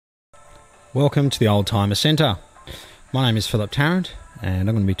Welcome to the Oldtimer Centre. My name is Philip Tarrant and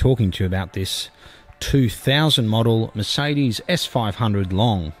I'm going to be talking to you about this 2000 model Mercedes S500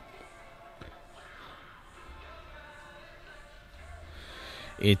 Long.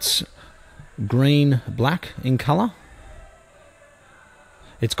 It's green black in colour.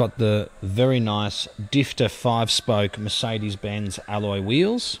 It's got the very nice Difter 5-spoke Mercedes-Benz alloy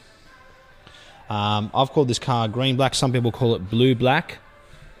wheels. I've called this car green black, some people call it blue black.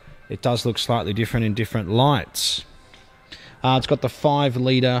 It does look slightly different in different lights. It's got the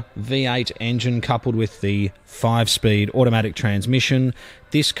 5-litre V8 engine coupled with the 5-speed automatic transmission.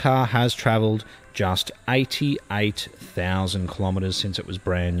 This car has travelled just 88,000 kilometres since it was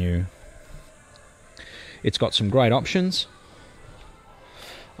brand new. It's got some great options.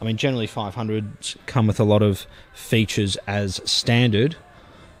 I mean, generally 500s come with a lot of features as standard.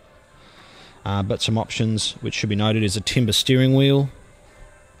 But some options which should be noted is a timber steering wheel,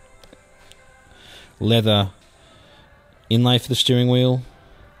 leather inlay for the steering wheel,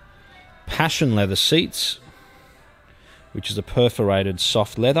 passion leather seats, which is a perforated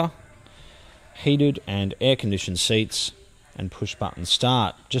soft leather, heated and air-conditioned seats, and push-button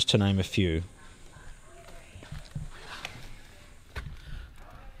start, just to name a few.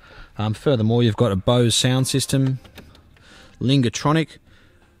 Furthermore, you've got a Bose sound system, Lingatronic,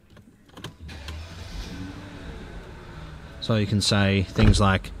 so you can say things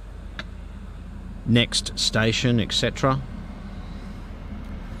like next station, etc.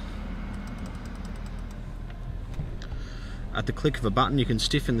 At the click of a button you can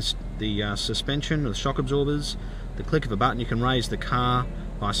stiffen the suspension or the shock absorbers. The click of a button you can raise the car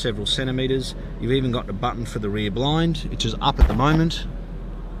by several centimetres. You've even got a button for the rear blind, which is up at the moment.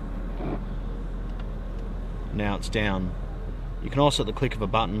 Now it's down. You can also, at the click of a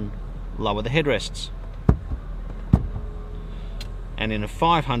button, lower the headrests. And in a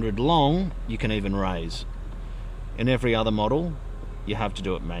 500 long, you can even raise. In every other model, you have to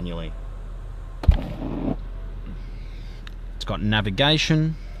do it manually. It's got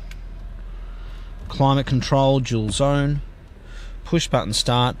navigation, climate control, dual zone, push button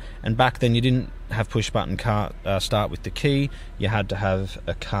start, and back then you didn't have push button start with the key, you had to have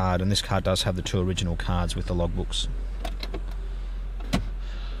a card, and this car does have the 2 original cards with the logbooks.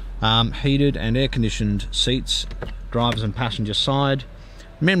 Heated and air-conditioned seats, drivers and passenger side,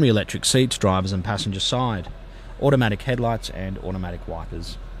 memory electric seats, drivers and passenger side, automatic headlights and automatic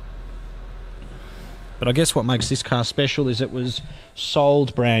wipers. But I guess what makes this car special is it was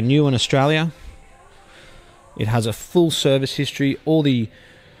sold brand new in Australia. It has a full service history, all the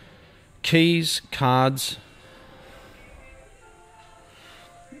keys, cards,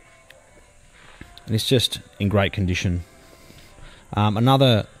 and it's just in great condition.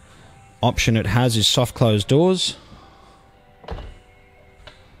 Another option it has is soft closed doors,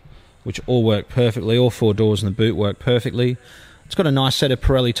 which all work perfectly. All 4 doors in the boot work perfectly. It's got a nice set of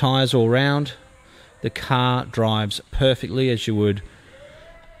Pirelli tyres all round. The car drives perfectly, as you would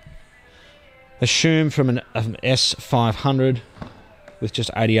assume from an S500 with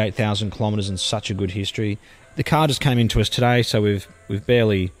just 88,000 kilometres and such a good history. The car just came into us today, so we've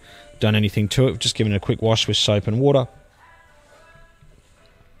barely done anything to it. We've just given it a quick wash with soap and water.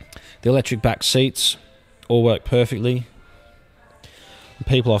 The electric back seats all work perfectly.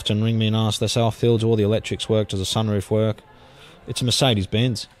 People often ring me and ask, they say, "Oh, Phil, do all the electrics work? Does the sunroof work?" It's a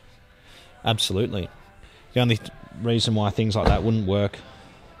Mercedes-Benz. Absolutely. The only reason why things like that wouldn't work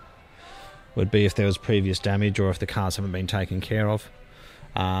would be if there was previous damage or if the cars haven't been taken care of.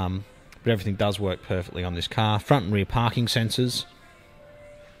 But everything does work perfectly on this car. Front and rear parking sensors,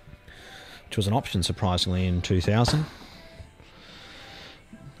 which was an option surprisingly in 2000.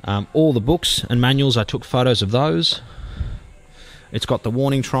 All the books and manuals, I took photos of those. It's got the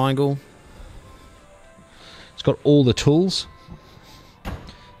warning triangle. It's got all the tools.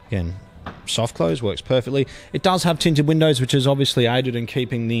 Again, soft close, works perfectly. It does have tinted windows, which has obviously aided in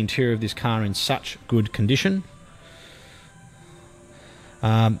keeping the interior of this car in such good condition.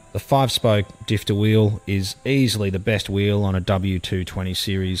 The 5-spoke Difter wheel is easily the best wheel on a W220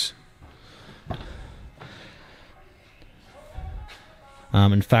 series.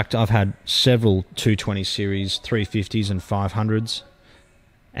 In fact, I've had several 220 series 350s and 500s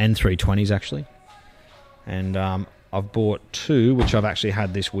and 320s actually, and I've bought 2 which I've actually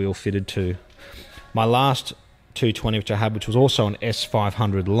had this wheel fitted to. My last 220 which I had, which was also an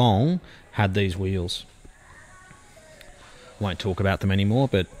S500 long, had these wheels. Won't talk about them anymore,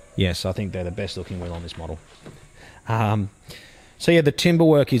 but yes, I think they're the best looking wheel on this model. So yeah, the timber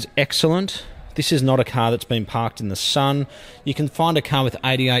work is excellent. This is not a car that's been parked in the sun. You can find a car with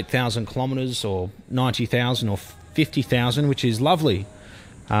 88,000 kilometres or 90,000 or 50,000, which is lovely.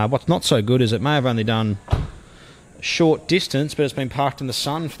 What's not so good is it may have only done a short distance, but it's been parked in the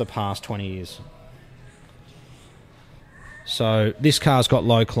sun for the past 20 years. So this car's got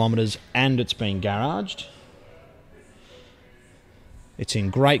low kilometres and it's been garaged. It's in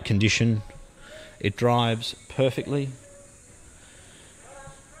great condition. It drives perfectly.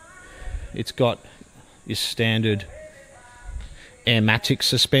 It's got your standard Airmatic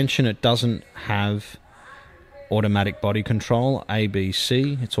suspension. It doesn't have automatic body control,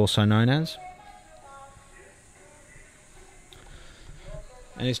 ABC, it's also known as.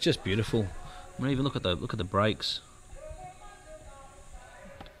 And it's just beautiful. I mean, even look at the brakes.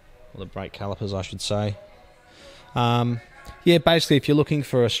 Or the brake calipers, I should say. Yeah, basically, if you're looking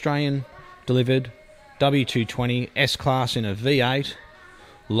for Australian delivered W220 S-Class in a V8,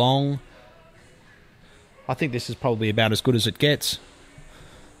 long, I think this is probably about as good as it gets.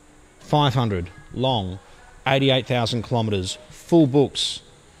 500, long, 88,000 kilometres, full books,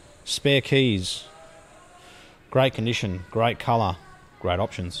 spare keys, great condition, great colour, great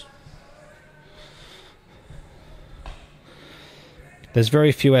options. There's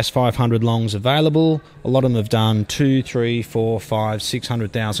very few S500 longs available. A lot of them have done 2, 3, 4, 5,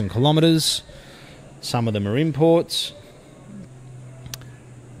 600,000 kilometres. Some of them are imports.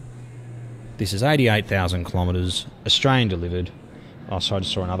 This is 88,000 kilometres, Australian delivered. Oh, sorry, I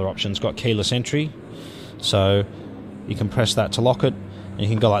just saw another option. It's got keyless entry. So you can press that to lock it, and you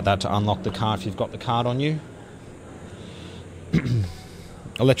can go like that to unlock the car if you've got the card on you.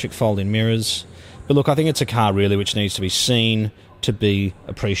 Electric fold-in mirrors. But look, I think it's a car really which needs to be seen to be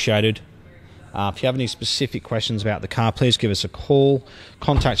appreciated. If you have any specific questions about the car, please give us a call.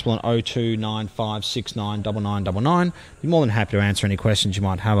 Contactable on 0295699999. Be more than happy to answer any questions you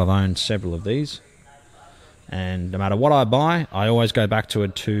might have. I've owned several of these. And no matter what I buy, I always go back to a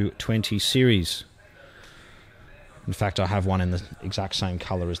 220 series. In fact, I have one in the exact same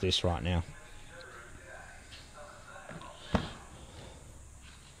colour as this right now.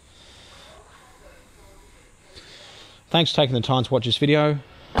 Thanks for taking the time to watch this video.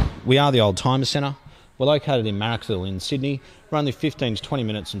 We are the Oldtimer Centre. We're located in Marrickville in Sydney. We're only 15 to 20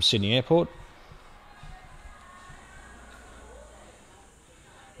 minutes from Sydney Airport.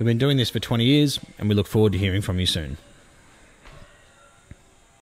 We've been doing this for 20 years and we look forward to hearing from you soon.